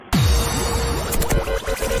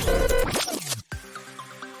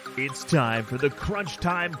It's time for the Crunch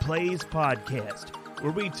Time Plays podcast,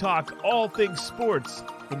 where we talk all things sports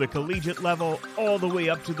from the collegiate level all the way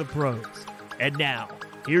up to the pros. And now,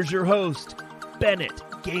 here's your host, Bennett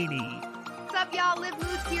Gainey. What's up, y'all? Liv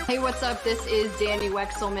Moose here. Hey, what's up? This is Danny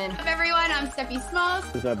Wexelman. What's up, everyone? I'm Steffi Smalls.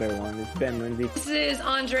 What's up, everyone? It's Ben Lindsay. This is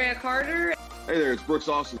Andrea Carter. Hey there, it's Brooks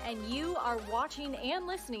Austin. And you are watching and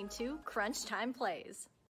listening to Crunch Time Plays.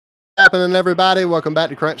 Happening, everybody. Welcome back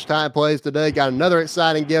to Crunch Time Plays today. Got another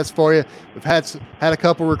exciting guest for you. We've had a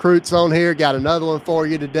couple recruits on here. Got another one for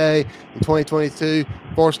you today in 2022.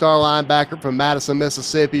 Four-star linebacker from Madison,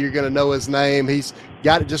 Mississippi. You're going to know his name. He's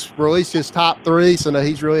got just released his top three, so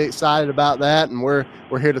he's really excited about that, and we're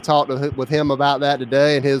here to talk with him about that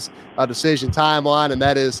today and his decision timeline, and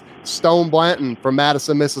that is Stone Blanton from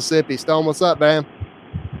Madison, Mississippi. Stone, what's up, man?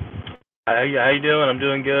 How you doing? I'm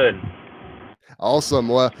doing good. Awesome.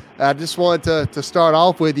 Well, I just wanted to start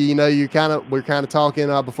off with you. We're kind of talking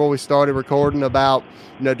before we started recording about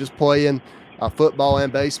just playing football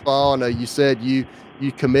and baseball. I know you said you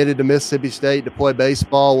committed to Mississippi State to play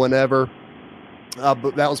baseball whenever,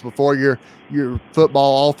 but that was before your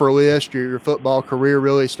football offer list. Your football career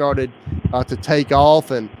really started to take off,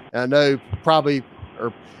 and I know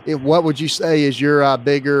what would you say is your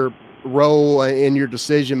bigger role in your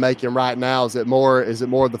decision making right now? Is it more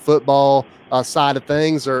the football side of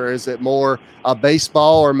things, or is it more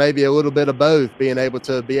baseball, or maybe a little bit of both, being able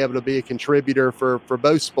to be a contributor for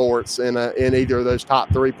both sports in either of those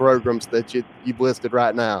top three programs that you've listed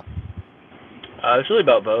right now? It's really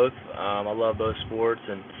about both. I love both sports,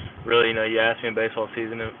 and really, you ask me in baseball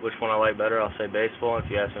season which one I like better, I'll say baseball. If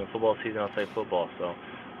you ask me in football season, I'll say football. So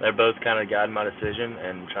they're both kind of guiding my decision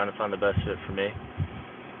and trying to find the best fit for me.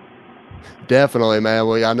 Definitely, man.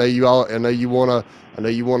 Well, I know you want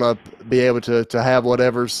to be able to have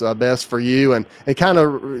whatever's best for you, and kind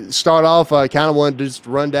of start off. I kind of wanted to just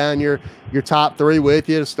run down your top three with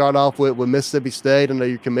you. To start off with Mississippi State. I know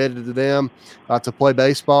you're committed to them to play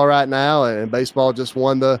baseball right now, and baseball just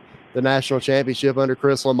won the national championship under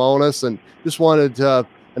Chris Lemonis, and just wanted to.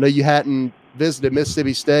 I know you hadn't visited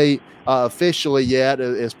Mississippi State officially yet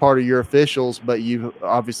as part of your officials, but you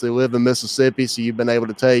obviously live in Mississippi, so you've been able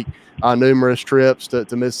to take numerous trips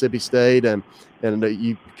to Mississippi State, and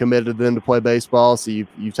you committed them to play baseball, so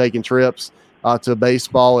you've taken trips to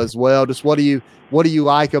baseball as well. Just what do you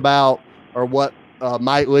like about, or what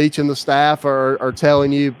Mike Leach and the staff are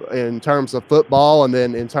telling you in terms of football, and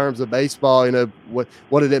then in terms of baseball?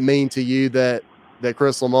 What did it mean to you that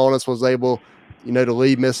Chris Lemonis was able to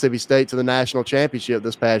lead Mississippi State to the national championship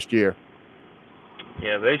this past year?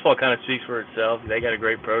 Yeah, baseball kind of speaks for itself. They got a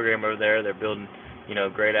great program over there. They're building,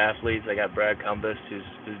 great athletes. They got Brad Cumbus, who's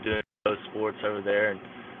doing those sports over there, and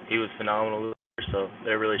he was phenomenal. So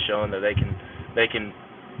they're really showing that they can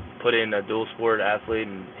put in a dual sport athlete,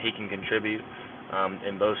 and he can contribute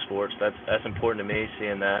in both sports. That's important to me,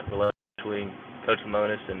 seeing that relationship between Coach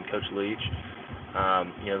Lemonis and Coach Leach.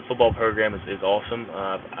 The football program is awesome.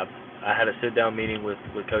 I had a sit-down meeting with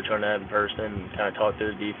Coach Arnett in person and kind of talked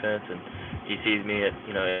through the defense, and he sees me at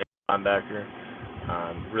linebacker.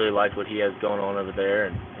 Really liked what he has going on over there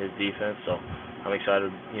and his defense, so I'm excited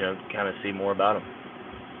to kind of see more about him.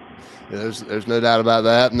 Yeah, there's no doubt about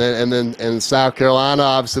that. And then in South Carolina,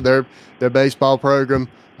 obviously their baseball program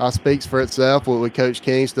speaks for itself with Coach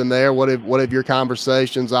Kingston there. What have your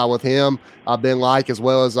conversations with him been like, as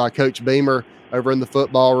well as Coach Beamer over in the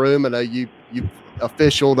football room? I know you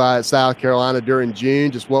officialed at South Carolina during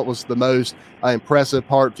June. Just what was the most impressive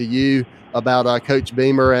part to you about Coach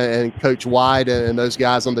Beamer and Coach White and those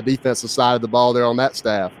guys on the defensive side of the ball there on that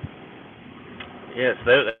staff? Yes,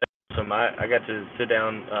 they're awesome. I got to sit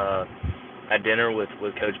down at dinner with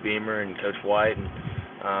Coach Beamer and Coach White,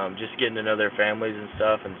 and just getting to know their families and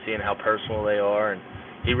stuff, and seeing how personal they are. And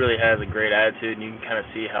he really has a great attitude, and you can kind of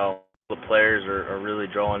see how the players are really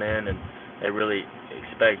drawing in, and they really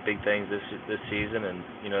expect big things this season, and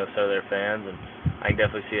so their fans, and I can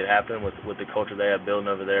definitely see it happen with the culture they have building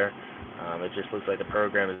over there. It just looks like the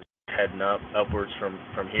program is heading upwards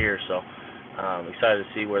from here, so excited to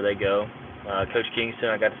see where they go. Coach Kingston,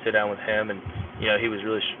 I got to sit down with him, and he was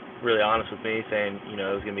really honest with me, saying it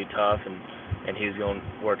was going to be tough, and he was going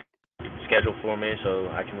to work schedule for me so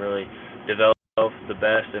I can really develop the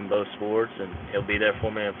best in both sports, and he'll be there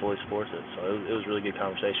for me and fully supports it. So it was a really good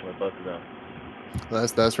conversation with both of them.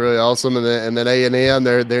 That's really awesome. And then A&M,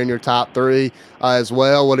 they're in your top three as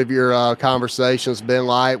well. What have your conversations been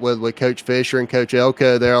like with Coach Fisher and Coach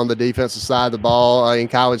Elko there on the defensive side of the ball in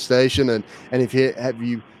College Station? And have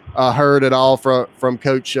you heard at all from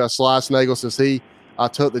Coach Slice-Nagel since he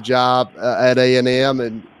took the job at A&M,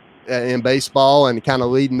 and in baseball and kind of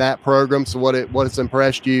leading that program. So what has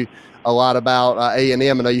impressed you a lot about A&M?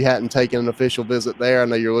 I know you hadn't taken an official visit there. I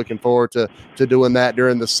know you're looking forward to doing that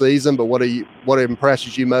during the season. But what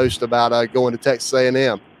impresses you most about going to Texas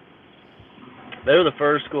A&M? They were the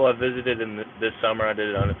first school I visited this summer. I did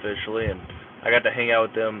it unofficially, and I got to hang out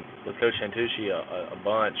with them with Coach Santucci a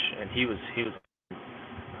bunch, and he was.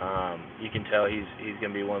 You can tell he's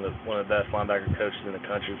going to be one of the best linebacker coaches in the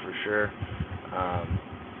country for sure.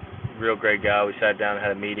 Real great guy. We sat down and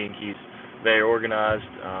had a meeting. He's very organized.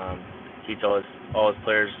 He told all his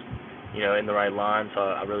players, in the right line. So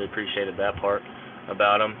I really appreciated that part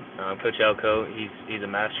about him. Coach Elko, he's a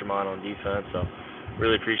mastermind on defense. So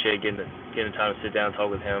really appreciate getting the time to sit down and talk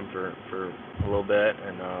with him for a little bit.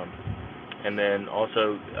 And then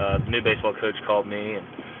also the new baseball coach called me, and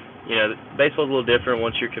baseball's a little different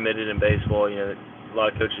once you're committed in baseball. A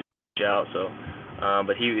lot of coaches reach out, so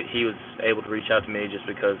but he was able to reach out to me just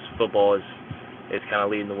because football is kind of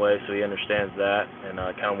leading the way, so he understands that, and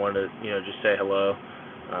I kind of wanted to just say hello.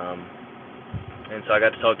 And so I got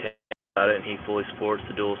to talk to him about it, and he fully supports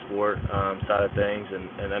the dual sport side of things,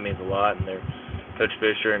 and that means a lot. And Coach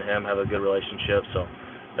Fisher and him have a good relationship, so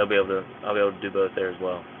I'll be able to do both there as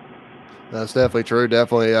well. That's definitely true.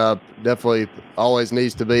 Definitely always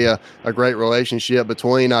needs to be a great relationship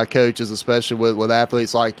between coaches, especially with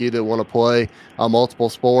athletes like you that want to play multiple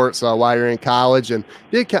sports while you're in college. And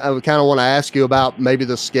did kind of want to ask you about maybe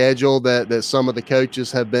the schedule that some of the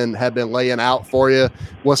coaches have been laying out for you.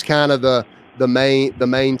 What's kind of the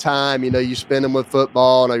main time you spend them with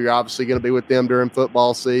football? I know you're obviously going to be with them during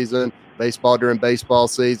football season, baseball during baseball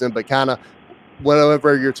season, but kind of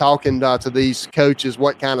whenever you're talking to these coaches,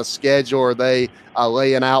 what kind of schedule are they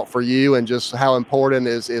laying out for you, and just how important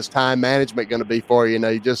is time management going to be for you?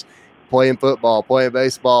 You just playing football, playing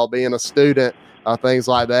baseball, being a student, things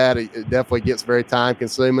like that. It definitely gets very time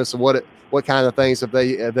consuming. So what kind of things have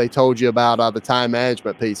they told you about the time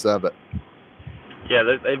management piece of it? Yeah,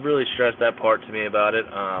 they've really stressed that part to me about it.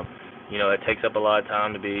 It takes up a lot of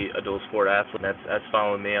time to be a dual sport athlete. That's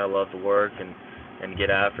fine with me. I love to work and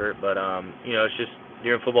get after it, but it's just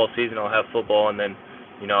during football season I'll have football, and then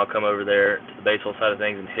I'll come over there to the baseball side of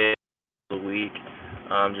things and hit a week,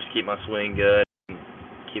 just keep my swing good and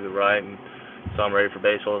keep it right, and so I'm ready for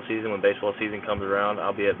baseball season. When baseball season comes around,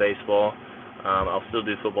 I'll be at baseball. I'll still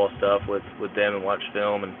do football stuff with them and watch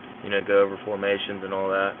film and go over formations and all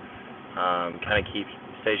that, kind of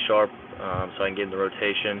stay sharp so I can get in the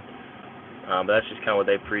rotation, but that's just kind of what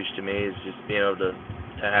they preach to me, is just being able to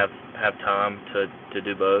have time to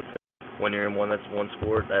do both. When you're in one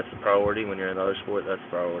sport, that's the priority. When you're in another sport, that's the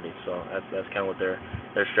priority. So that's kind of what they're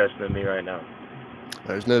stressing to me right now.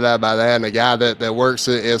 There's no doubt about that. And a guy that works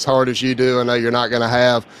as hard as you do, I know you're not going to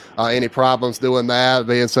have any problems doing that,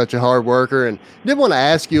 being such a hard worker. And I did want to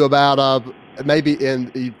ask you about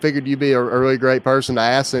and you figured you'd be a really great person to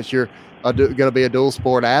ask, since you're going to be a dual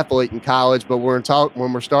sport athlete in college. But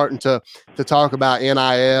when we're starting to talk about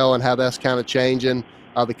NIL and how that's kind of changing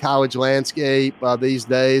the college landscape these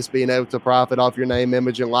days, being able to profit off your name,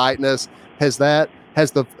 image, and likeness, have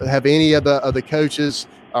any of the coaches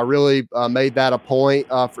really made that a point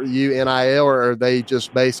for you, NIL, or are they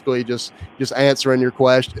just basically just answering your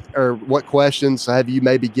question, or what questions have you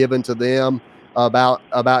maybe given to them about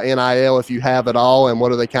NIL, if you have at all, and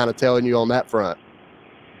what are they kind of telling you on that front?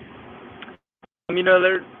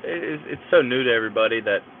 It's so new to everybody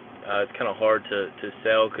that it's kind of hard to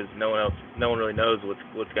sell, because no one really knows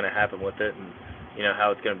what's going to happen with it, and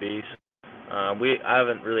how it's going to be. I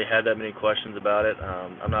haven't really had that many questions about it.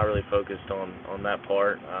 I'm not really focused on that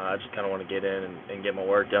part. I just kind of want to get in and get my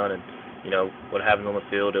work done, and what happens on the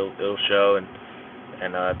field, it'll show, and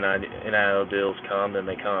if NIL deals come, then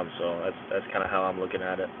they come. So that's kind of how I'm looking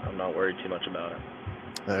at it. I'm not worried too much about it.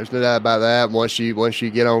 There's no doubt about that. Once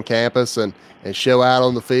you get on campus and show out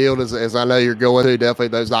on the field, as I know you're going to, definitely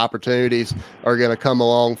those opportunities are going to come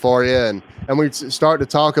along for you. And we start to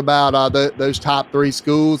talk about those top three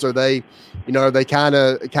schools. Are they kind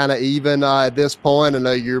of even at this point? I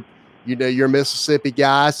know you're a Mississippi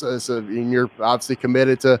guy, so and you're obviously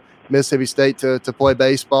committed to Mississippi State to play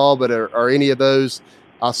baseball. But are any of those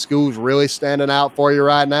schools really standing out for you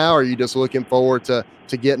right now? Or are you just looking forward to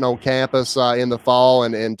getting on campus in the fall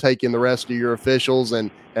and taking the rest of your officials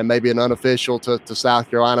and maybe an unofficial to South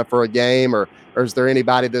Carolina for a game? Or is there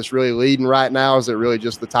anybody that's really leading right now? Or is it really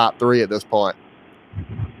just the top three at this point?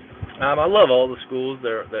 I love all the schools.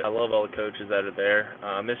 I love all the coaches that are there.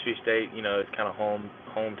 Mississippi State, is kind of home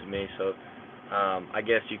to me. So I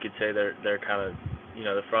guess you could say they're kind of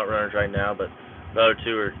the front runners right now. But the other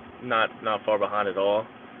two are not far behind at all.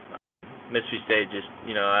 Mississippi State, just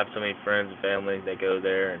I have so many friends and family that go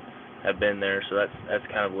there, and have been there. So that's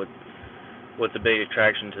kind of what's a big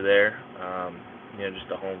attraction to there. Just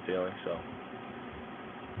the home feeling. So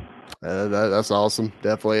that's awesome.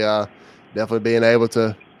 Definitely being able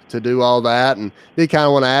to do all that. And they kind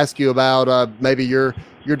of want to ask you about maybe your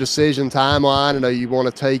decision timeline. I know you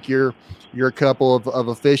want to take your couple of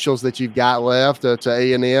officials that you've got left to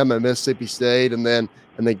A&M and Mississippi State, and then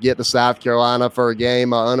get to South Carolina for a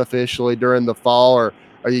game unofficially during the fall. Or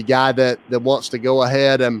are you a guy that wants to go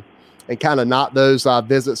ahead and kind of knock those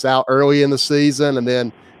visits out early in the season and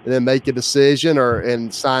then make a decision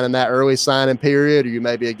and sign in that early signing period? Or you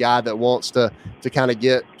may be a guy that wants to kind of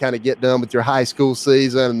get done with your high school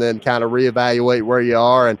season and then kind of reevaluate where you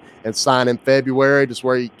are and sign in February? Just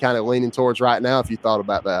where you kind of leaning towards right now, if you thought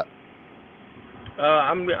about that?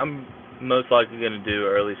 I'm most likely going to do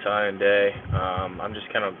early signing day. I'm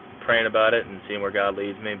just kind of praying about it and seeing where God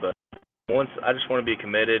leads me. But I just want to be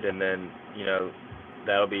committed, and then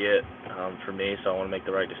that'll be it for me. So I want to make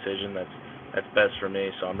the right decision. That's best for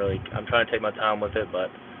me. So I'm trying to take my time with it,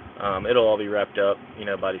 but it'll all be wrapped up,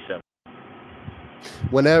 by December.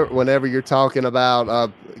 Whenever you're talking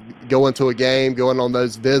about going to a game, going on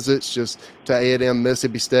those visits, just to A&M,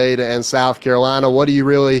 Mississippi State, and South Carolina, what are you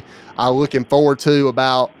really looking forward to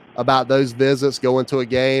about those visits, going to a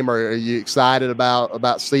game? Or are you excited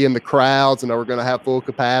about seeing the crowds? And we're going to have full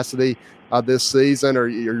capacity this season? Or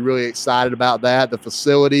you're really excited about that? The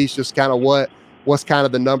facilities, just kind of what's kind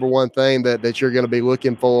of the number one thing that you're going to be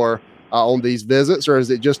looking for on these visits? Or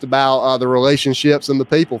is it just about the relationships and the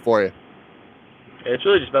people for you? It's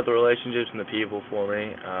really just about the relationships and the people for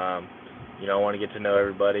me. I want to get to know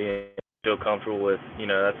everybody and feel comfortable with,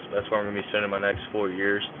 that's where I'm going to be spending my next 4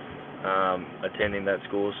 years, attending that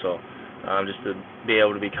school. So just to be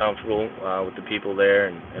able to be comfortable with the people there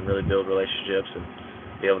and really build relationships and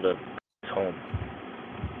be able to home.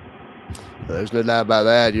 There's no doubt about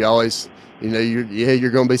that. You always, you're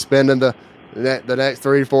going to be spending the next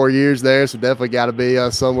 3 to 4 years there, so definitely got to be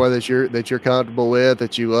somewhere that you're comfortable with,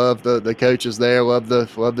 that you love the coaches there, love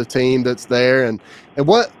the team that's there. And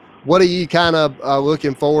what are you kind of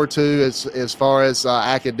looking forward to as far as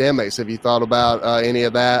academics? Have you thought about any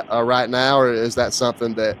of that right now, or is that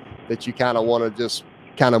something that you kind of want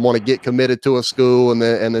to get committed to a school and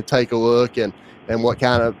then take a look and what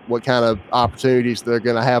kind of opportunities they're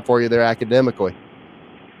going to have for you there academically?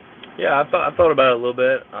 Yeah, I thought about it a little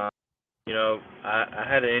bit. I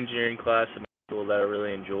had an engineering class in school that I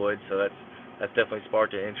really enjoyed, so that's definitely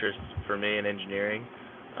sparked an interest for me in engineering.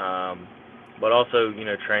 But also,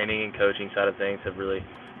 training and coaching side of things have really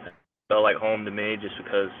felt like home to me, just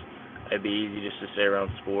because it'd be easy just to stay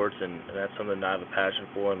around sports, and that's something that I have a passion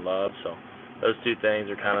for and love. So those two things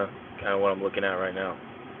are kind of what I'm looking at right now.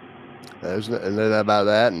 There's no doubt about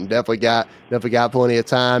that, and definitely got plenty of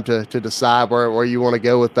time to decide where you want to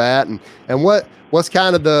go with that. And what's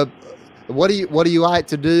kind of what do you like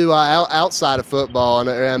to do outside of football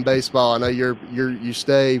and baseball? I know you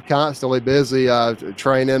stay constantly busy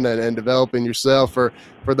training and developing yourself for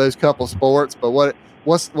those couple sports, but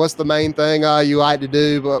what's the main thing you like to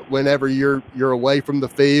do whenever you're away from the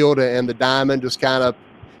field and the diamond, just kind of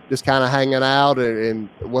hanging out? And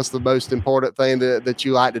what's the most important thing that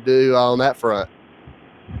you like to do on that front?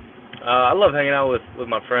 I love hanging out with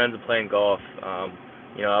my friends and playing golf. I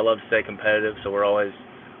love to stay competitive, so we're always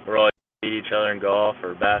beat each other in golf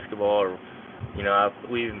or basketball, or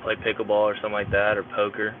we even play pickleball or something like that, or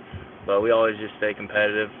poker. But we always just stay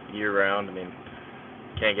competitive year round. I mean,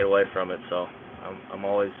 can't get away from it. So I'm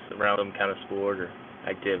always around some kind of sport or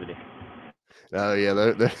activity. Oh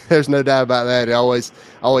yeah, there's no doubt about that. Always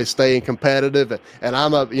staying competitive, and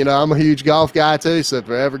I'm a huge golf guy too. So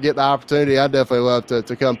if I ever get the opportunity, I'd definitely love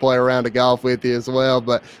to come play around the golf with you as well.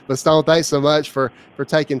 But Stone, thanks so much for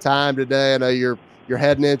taking time today. I know you're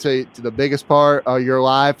heading into the biggest part of your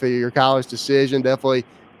life, your college decision. Definitely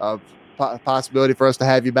possibility for us to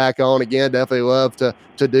have you back on again. Definitely love to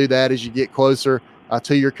do that as you get closer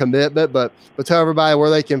to your commitment. But tell everybody where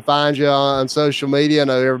they can find you on social media. I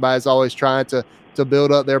know everybody's always trying to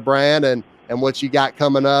build up their brand and what you got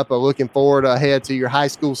coming up. Looking forward ahead to your high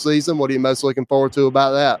school season. What are you most looking forward to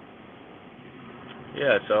about that?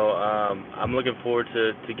 Yeah, so I'm looking forward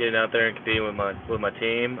to getting out there and competing with my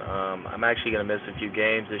team. I'm actually going to miss a few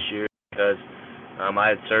games this year because I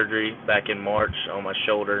had surgery back in March on my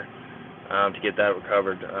shoulder to get that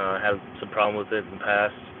recovered. I had some problem with it in the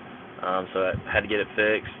past, so I had to get it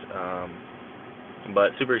fixed.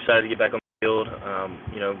 But super excited to get back on the field.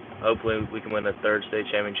 Hopefully we can win a third state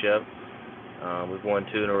championship. We've won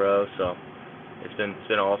 2 in a row, so it's been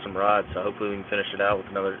an awesome ride. So hopefully we can finish it out with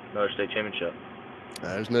another state championship.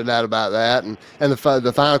 There's no doubt about that. And the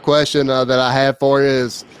final question that I have for you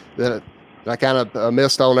is that I kind of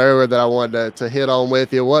missed on earlier that I wanted to hit on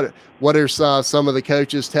with you. What are some of the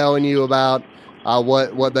coaches telling you about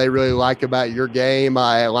what they really like about your game?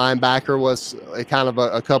 Linebacker was kind of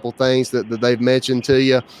a couple things that they've mentioned to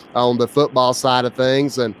you on the football side of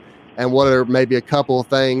things, and what are maybe a couple of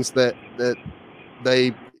things that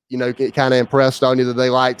they get kind of impressed on you that they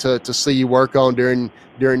like to see you work on during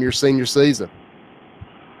your senior season?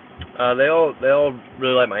 They all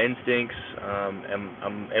really like my instincts. And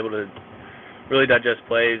I'm able to really digest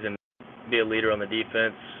plays and be a leader on the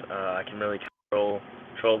defense. I can really control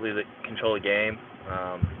the game.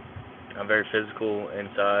 I'm very physical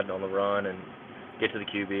inside on the run and get to the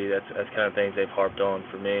QB. That's kind of things they've harped on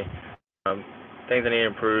for me. Things I need to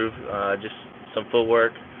improve, just some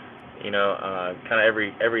footwork. Kind of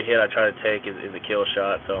every hit I try to take is a kill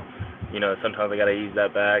shot. So, sometimes I got to ease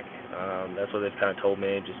that back. That's what they've kind of told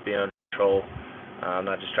me, just being under control. I'm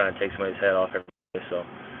not just trying to take somebody's head off every day. So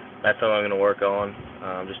that's something I'm going to work on,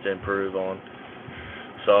 just to improve on.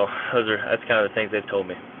 So that's kind of the things they've told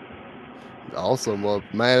me. Awesome. Well,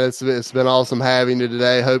 man, it's been awesome having you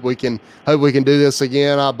today. Hope we can do this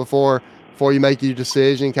again before you make your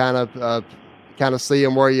decision. Kind of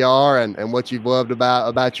seeing where you are and what you've loved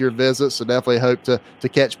about your visit. So definitely hope to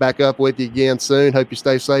catch back up with you again soon. Hope you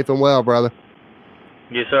stay safe and well, brother.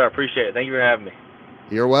 Yes, sir. I appreciate it. Thank you for having me.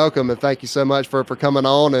 You're welcome, and thank you so much for coming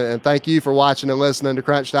on, and thank you for watching and listening to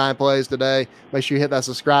Crunch Time Plays today. Make sure you hit that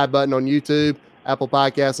subscribe button on YouTube, Apple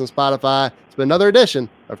Podcasts, and Spotify. It's been another edition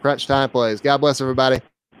of Crunch Time Plays. God bless everybody.